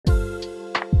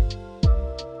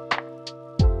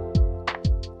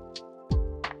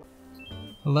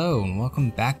Hello and welcome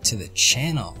back to the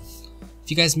channel.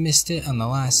 If you guys missed it on the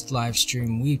last live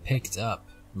stream, we picked up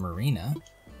Marina.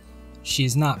 She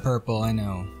is not purple, I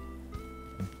know,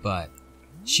 but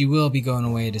she will be going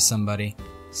away to somebody,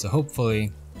 so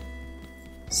hopefully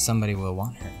somebody will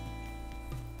want her.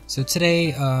 So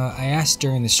today I asked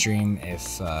during the stream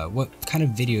if what kind of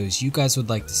videos you guys would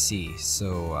like to see.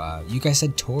 So you guys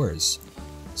said tours.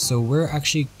 So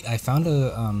I found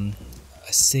a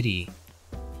city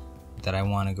that I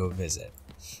want to go visit.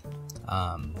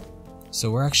 So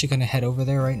we're actually going to head over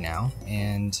there right now,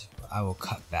 and I will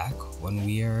cut back when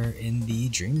we are in the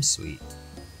Dream Suite.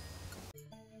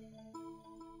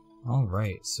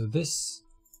 Alright, so this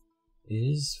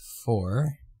is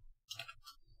for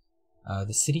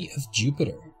the city of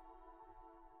Jupiter.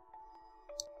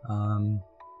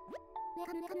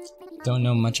 Don't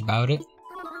know much about it,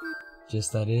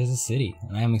 just that it is a city,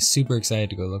 and I am super excited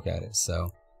to go look at it.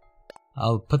 So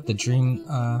I'll put the Dream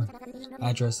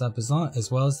address up as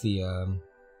well as the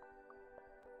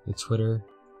Twitter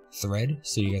thread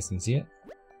so you guys can see it.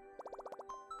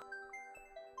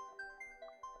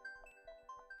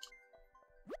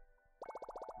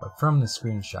 But from the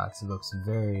screenshots, it looks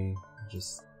very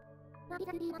just.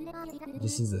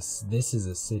 This is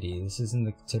a city. This isn't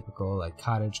the typical like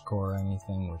cottagecore or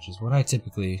anything, which is what I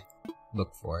typically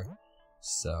look for.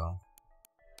 So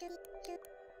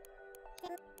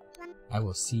I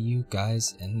will see you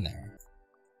guys in there.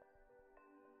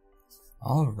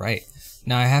 Alright,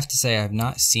 now I have to say I have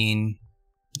not seen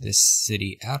this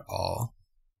city at all,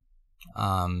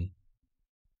 but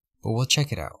we'll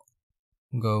check it out.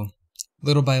 We'll go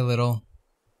little by little.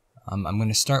 I'm going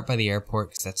to start by the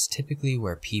airport because that's typically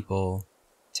where people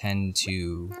tend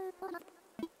to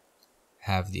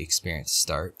have the experience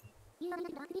start,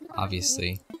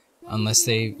 obviously, unless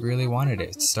they really wanted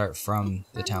it to start from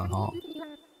the town hall.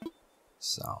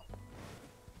 So,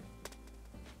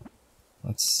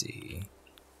 let's see.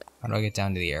 How do I get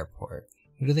down to the airport?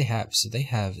 Who do they have? So they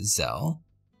have Zell,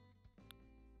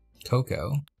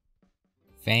 Coco,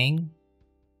 Fang,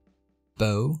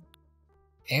 Bo,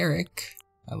 Eric.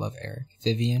 I love Eric.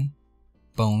 Vivian,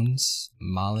 Bones,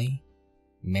 Molly,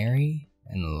 Mary,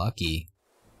 and Lucky.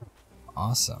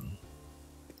 Awesome.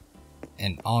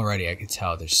 And already I could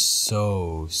tell there's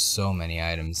so many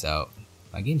items out.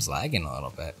 My game's lagging a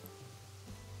little bit.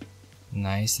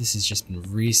 Nice, this has just been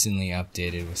recently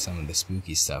updated with some of the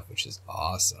spooky stuff, which is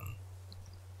awesome.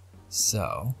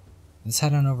 So, let's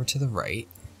head on over to the right.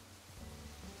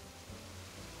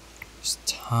 There's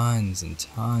tons and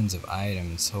tons of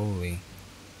items, holy.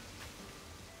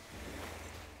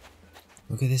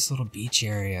 Look at this little beach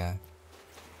area.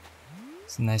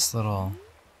 It's a nice little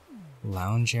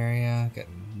lounge area. Got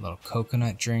a little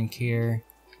coconut drink here.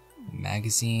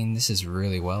 Magazine. This is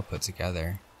really well put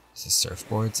together. There's the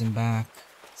surfboards in back.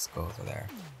 Let's go over there.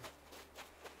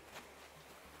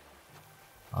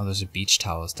 Oh, those are beach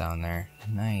towels down there.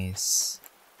 Nice.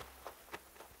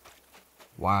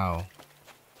 Wow.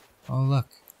 Oh, look.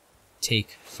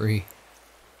 Take free.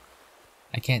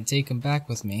 I can't take them back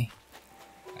with me.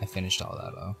 I finished all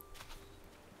that though.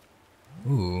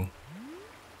 Ooh.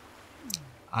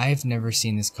 I've never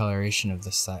seen this coloration of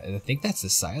the silo. I think that's the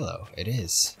silo. It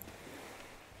is.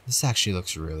 This actually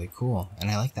looks really cool. And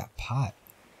I like that pot.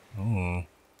 Ooh.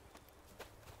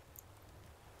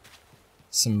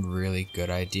 Some really good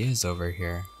ideas over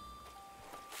here.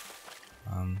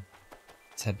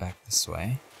 Let's head back this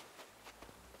way.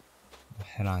 We'll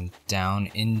head on down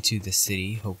into the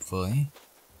city, hopefully.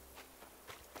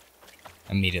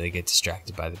 Immediately get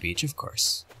distracted by the beach, of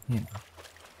course. You know.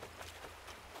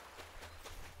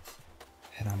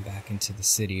 Head on back into the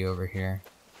city over here.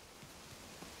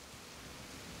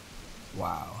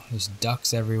 Wow, there's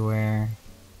ducks everywhere.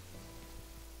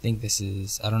 I think this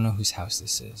is, I don't know whose house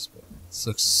this is, but this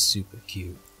looks super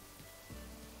cute.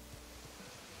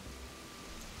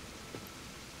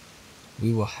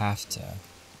 We will have to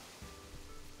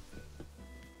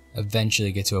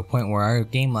eventually get to a point where our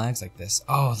game lags like this.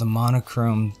 Oh, the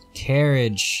monochrome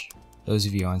carriage. Those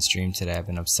of you on stream today, I've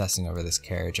been obsessing over this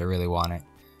carriage. I really want it.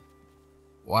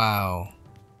 Wow.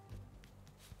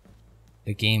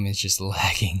 The game is just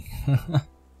lagging.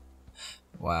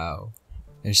 Wow.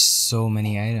 There's so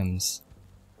many items.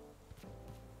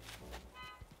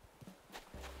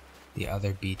 The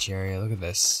other beach area, look at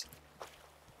this.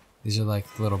 These are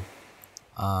like little,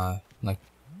 like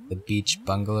the beach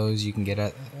bungalows you can get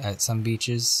at some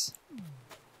beaches.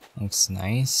 Looks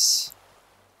nice.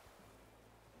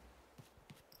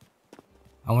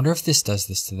 I wonder if this does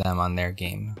this to them on their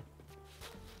game.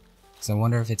 Because I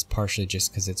wonder if it's partially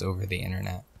just because it's over the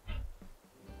internet.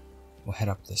 We'll head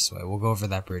up this way. We'll go over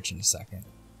that bridge in a second.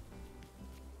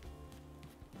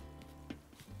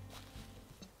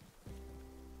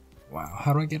 Wow,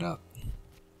 how do I get up?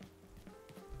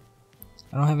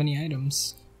 I don't have any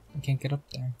items. I can't get up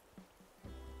there.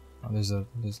 Oh, there's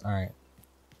alright.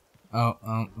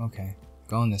 Oh, okay.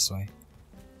 Going this way.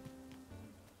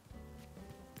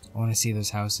 I want to see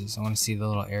those houses. I want to see the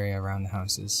little area around the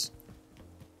houses.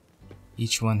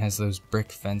 Each one has those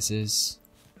brick fences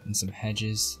and some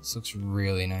hedges. This looks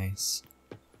really nice.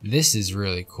 This is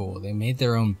really cool. They made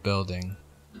their own building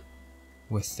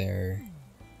with their,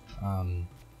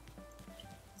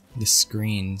 the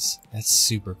screens. That's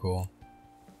super cool.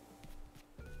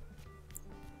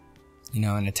 You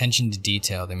know, and attention to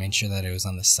detail, they made sure that it was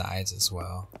on the sides as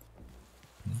well.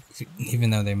 Even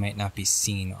though they might not be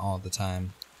seen all the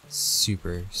time.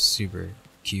 Super, super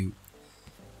cute.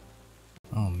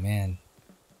 Oh man.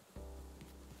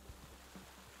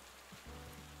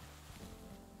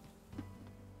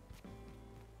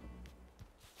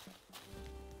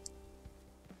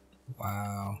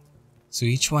 Wow. So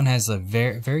each one has a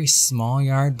very small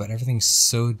yard, but everything's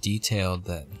so detailed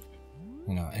that,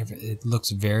 you know, it looks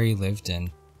very lived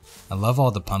in. I love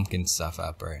all the pumpkin stuff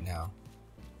up right now.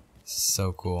 It's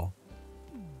so cool.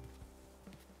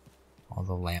 All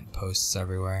the lamp posts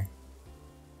everywhere.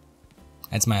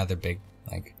 That's my other big,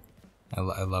 like, I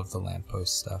love the lamp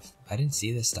post stuff. I didn't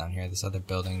see this down here, this other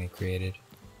building they created.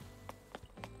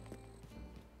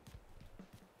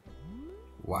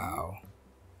 Wow.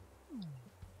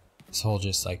 This whole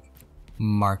just like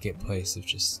marketplace of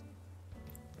just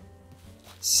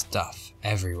stuff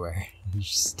everywhere.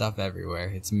 Just stuff everywhere.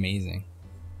 It's amazing.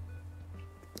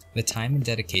 The time and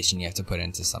dedication you have to put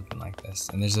into something like this.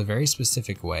 And there's a very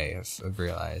specific way I've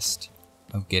realized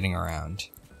of getting around.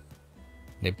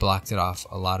 They blocked it off,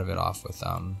 a lot of it off with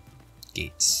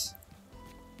gates.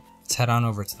 Let's head on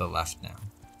over to the left now.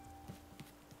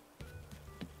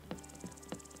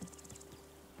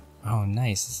 Oh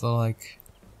nice, this little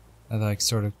like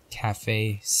sort of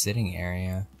cafe sitting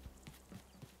area.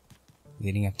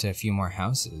 Leading up to a few more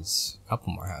houses. A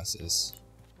couple more houses.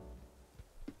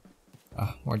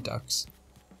 Oh, more ducks.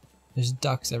 There's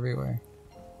ducks everywhere.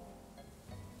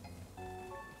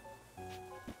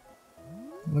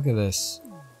 Look at this.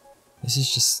 This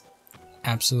is just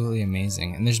absolutely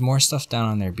amazing. And there's more stuff down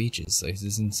on their beaches. Like, this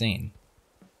is insane.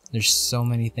 There's so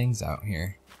many things out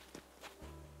here.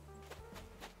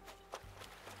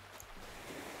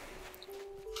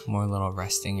 More little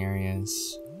resting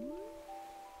areas.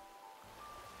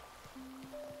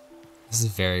 This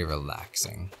is very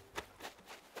relaxing.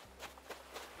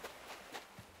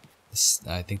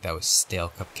 I think that was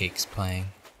Stale Cupcakes playing.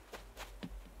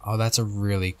 Oh, that's a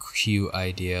really cute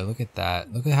idea. Look at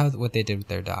that. Look at what they did with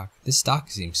their dock. This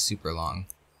dock seems super long.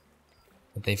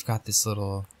 But they've got this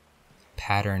little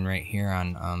pattern right here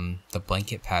on the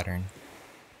blanket pattern.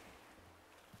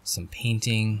 Some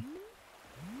painting.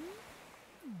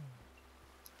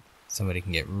 Somebody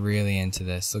can get really into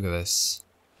this. Look at this.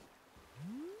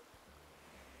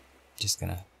 Just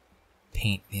gonna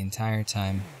paint the entire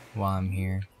time while I'm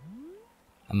here.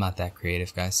 I'm not that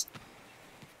creative, guys.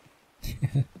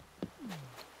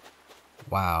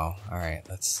 Wow. All right,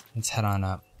 let's head on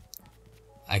up.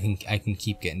 I can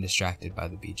keep getting distracted by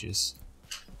the beaches.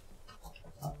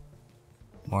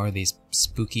 More of these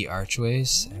spooky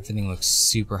archways. Everything looks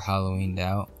super Halloweened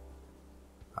out.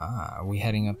 Ah, are we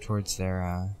heading up towards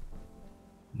their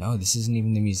no, this isn't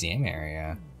even the museum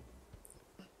area.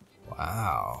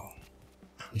 Wow.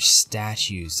 There's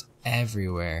statues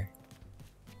everywhere.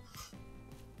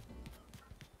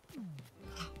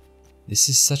 This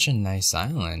is such a nice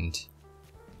island.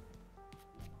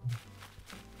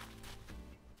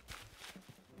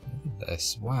 Look at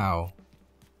this. Wow.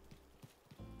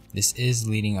 This is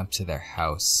leading up to their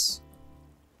house.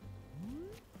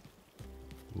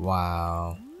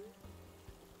 Wow.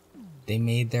 They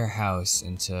made their house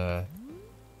into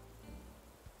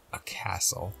a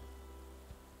castle.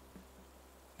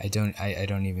 I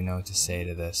don't even know what to say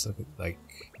to this. Look at,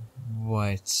 like,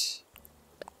 what?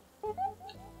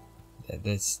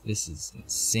 This is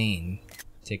insane.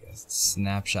 Take a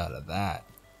snapshot of that.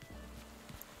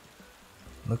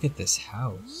 Look at this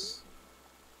house.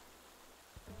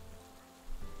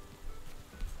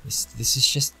 This is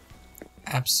just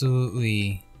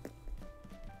absolutely.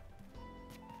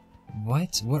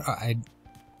 What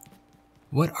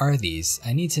are these?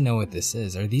 I need to know what this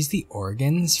is. Are these the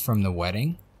organs from the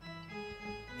wedding?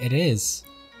 It is.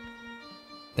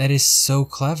 That is so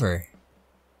clever.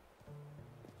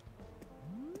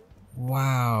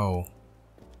 Wow.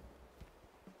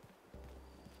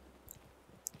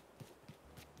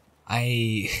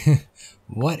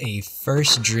 What a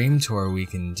first dream tour we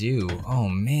can do. Oh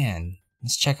man.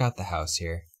 Let's check out the house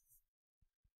here.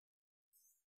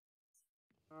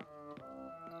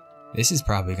 This is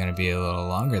probably going to be a little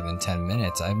longer than 10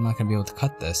 minutes. I'm not going to be able to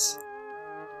cut this.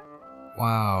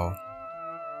 Wow.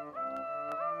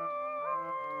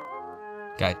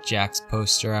 Got Jack's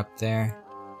poster up there.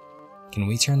 Can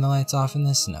we turn the lights off in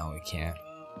this? No, we can't.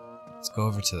 Let's go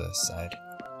over to this side.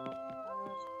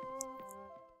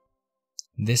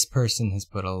 This person has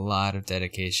put a lot of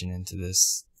dedication into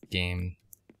this game.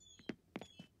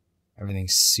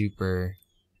 Everything's super...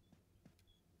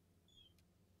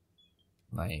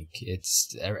 like,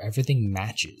 everything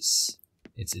matches.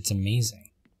 It's amazing.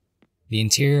 The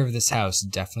interior of this house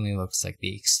definitely looks like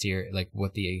the exterior, like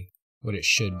what it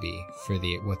should be for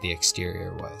what the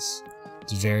exterior was.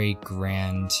 It's very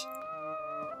grand.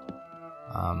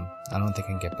 I don't think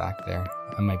I can get back there.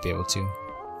 I might be able to.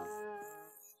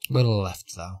 Little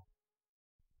left though.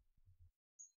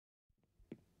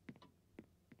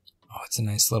 Oh, it's a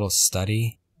nice little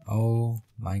study. Oh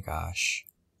my gosh.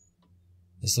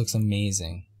 This looks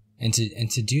amazing. And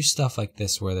to do stuff like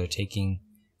this where they're taking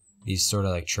these sort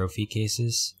of like trophy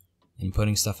cases and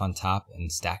putting stuff on top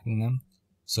and stacking them,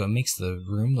 so it makes the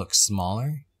room look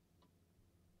smaller,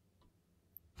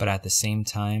 but at the same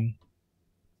time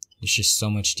there's just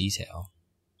so much detail.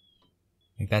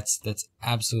 Like that's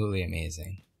absolutely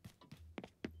amazing.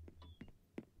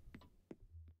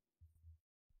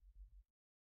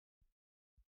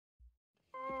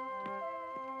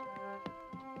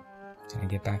 Can I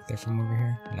get back there from over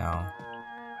here? No.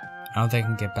 I don't think I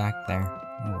can get back there.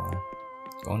 Oh well.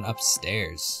 Going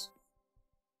upstairs.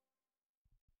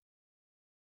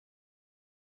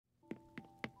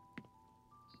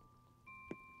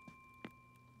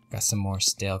 Got some more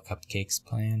stale cupcakes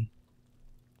playing.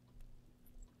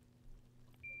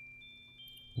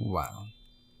 Wow.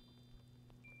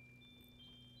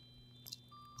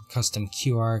 Custom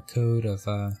QR code of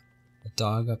a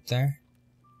dog up there.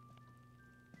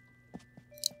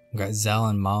 We got Zell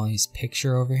and Molly's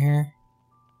picture over here.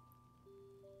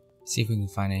 See if we can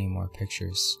find any more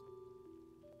pictures.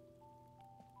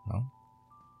 No.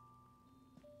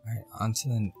 Alright,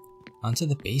 onto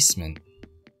the basement.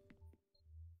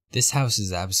 This house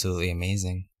is absolutely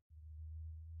amazing.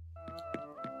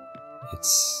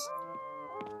 It's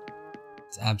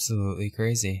absolutely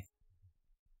crazy.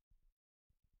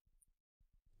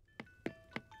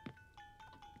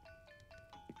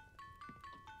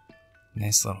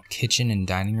 Nice little kitchen and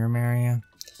dining room area.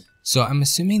 So I'm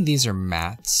assuming these are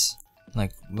mats,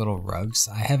 like little rugs.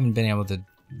 I haven't been able to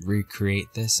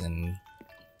recreate this in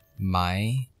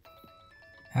my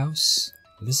house.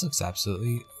 This looks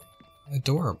absolutely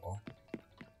adorable.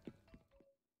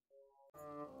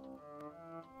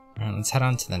 Alright, let's head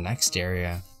on to the next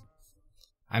area.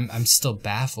 I'm still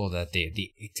baffled at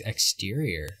the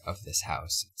exterior of this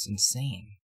house. It's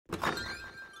insane.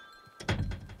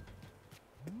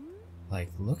 Like,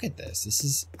 look at this. This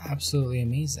is absolutely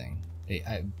amazing.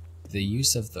 The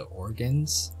use of the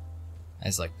organs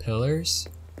as like pillars.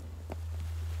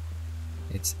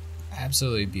 It's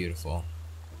absolutely beautiful.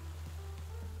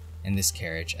 And this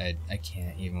carriage, I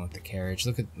can't even with the carriage.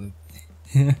 Look at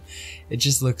it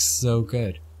just looks so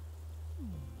good.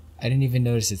 I didn't even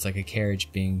notice it's like a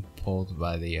carriage being pulled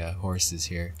by the horses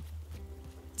here.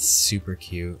 It's super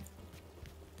cute.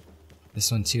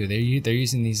 This one too. They're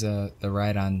using these the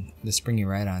springy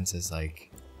ride-ons as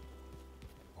like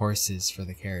horses for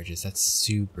the carriages. That's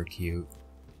super cute.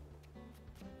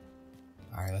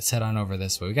 All right, let's head on over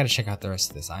this way. We got to check out the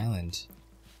rest of this island.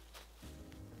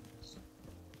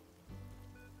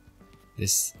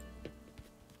 This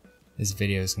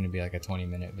video is going to be like a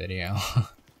 20-minute video.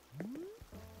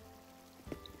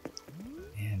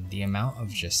 And the amount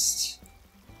of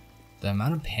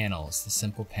panels, the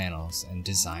simple panels and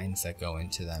designs that go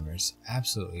into them is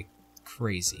absolutely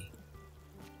crazy.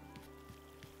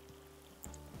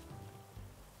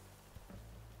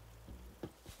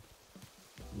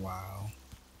 Wow.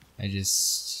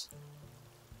 This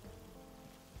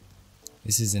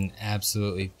is an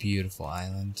absolutely beautiful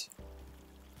island.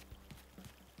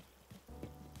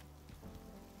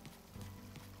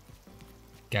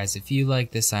 Guys, if you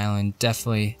like this island,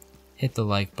 definitely hit the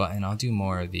like button. I'll do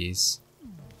more of these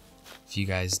if you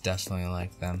guys definitely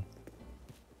like them.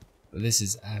 But this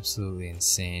is absolutely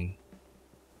insane.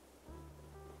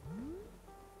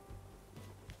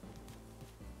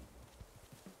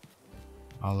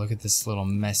 Oh, look at this little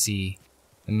messy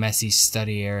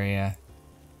study area.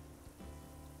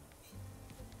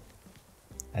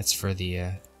 That's for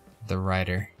the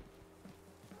writer.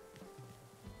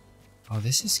 Oh,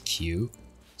 this is cute.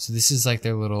 So this is like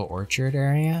their little orchard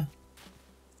area.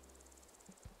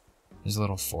 There's a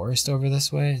little forest over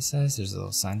this way, it says. There's a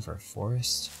little sign for a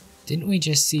forest. Didn't we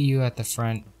just see you at the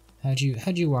front How'd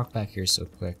you walk back here so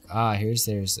quick? Ah, here's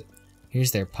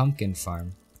their pumpkin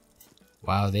farm.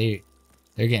 Wow, they're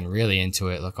getting really into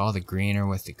it. Look, all the greener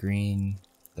with the green,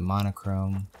 the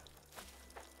monochrome,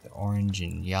 the orange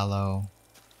and yellow.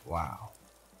 Wow.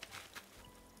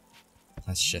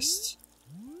 Let's just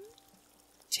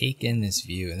take in this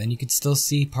view, and then you could still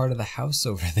see part of the house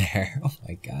over there. Oh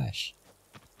my gosh.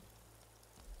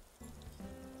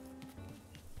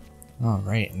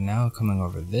 Alright, now coming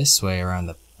over this way around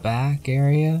the back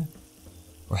area.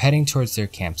 We're heading towards their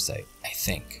campsite, I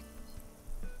think.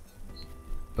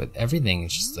 But everything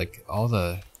is just like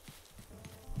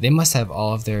they must have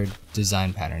all of their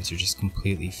design patterns are just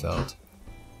completely filled.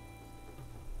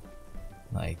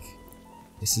 Like,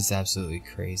 this is absolutely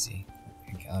crazy.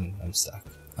 I'm stuck.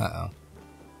 Uh-oh.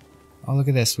 Oh, look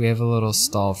at this. We have a little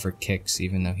stall for Kix,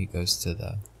 even though he goes to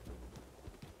the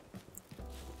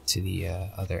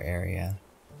other area.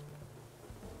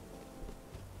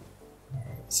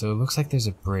 Alright, so it looks like there's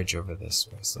a bridge over this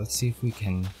way. So let's see if we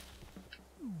can...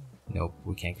 Nope,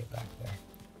 we can't get back there.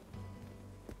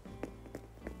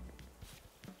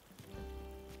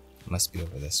 Must be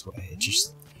over this way. It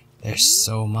just... There's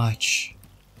so much.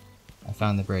 I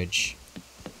found the bridge.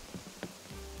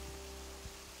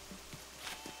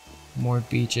 More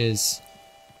beaches.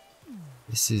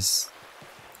 This is...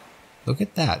 Look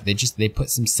at that. They put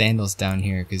some sandals down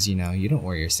here because, you know, you don't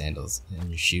wear your sandals and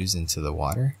your shoes into the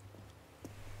water.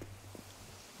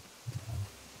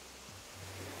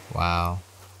 Wow.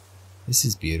 This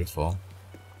is beautiful.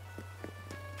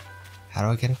 How do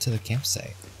I get up to the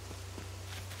campsite?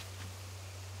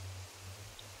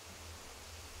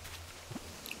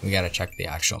 We gotta check the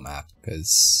actual map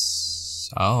because...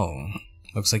 Oh.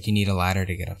 Looks like you need a ladder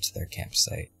to get up to their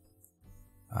campsite.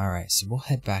 Alright, so we'll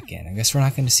head back in. I guess we're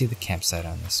not going to see the campsite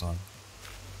on this one.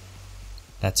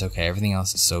 That's okay, everything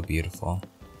else is so beautiful.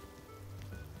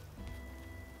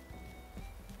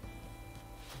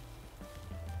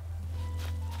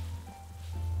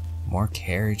 More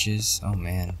carriages, oh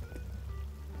man.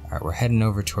 Alright, we're heading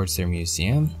over towards their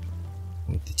museum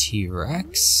with the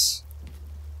T-Rex.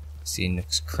 See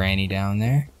Nook's Cranny down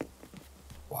there.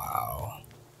 Wow.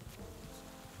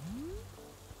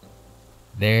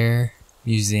 Their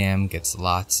museum gets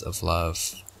lots of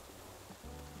love.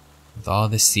 With all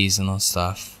this seasonal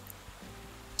stuff.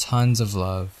 Tons of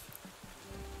love.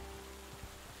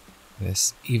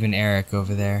 This, even Eric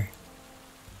over there,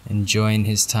 enjoying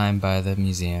his time by the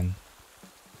museum.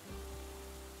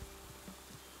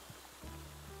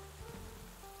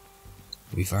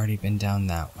 We've already been down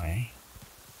that way.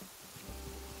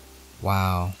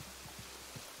 Wow.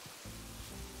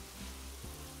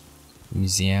 The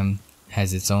museum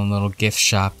has its own little gift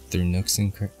shop through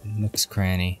Nook's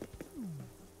Cranny.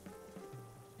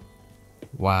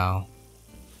 Wow.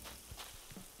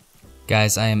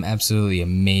 Guys, I am absolutely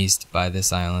amazed by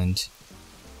this island.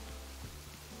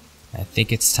 I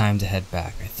think it's time to head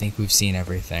back. I think we've seen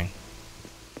everything.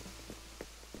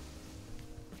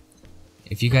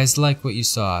 If you guys like what you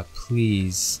saw,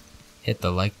 please hit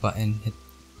the like button.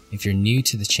 If you're new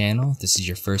to the channel, this is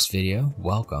your first video,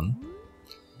 welcome.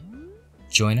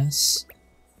 Join us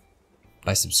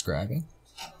by subscribing.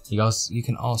 You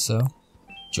can also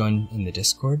join in the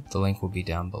Discord. The link will be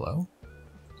down below.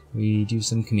 We do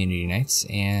some community nights,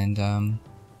 and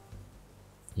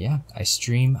yeah, I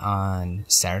stream on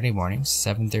Saturday mornings,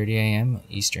 7:30 a.m.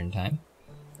 Eastern time,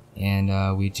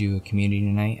 and we do a community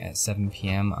night at 7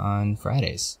 p.m. on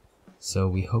Fridays. So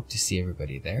we hope to see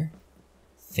everybody there.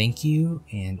 Thank you,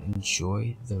 and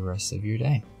enjoy the rest of your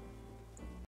day.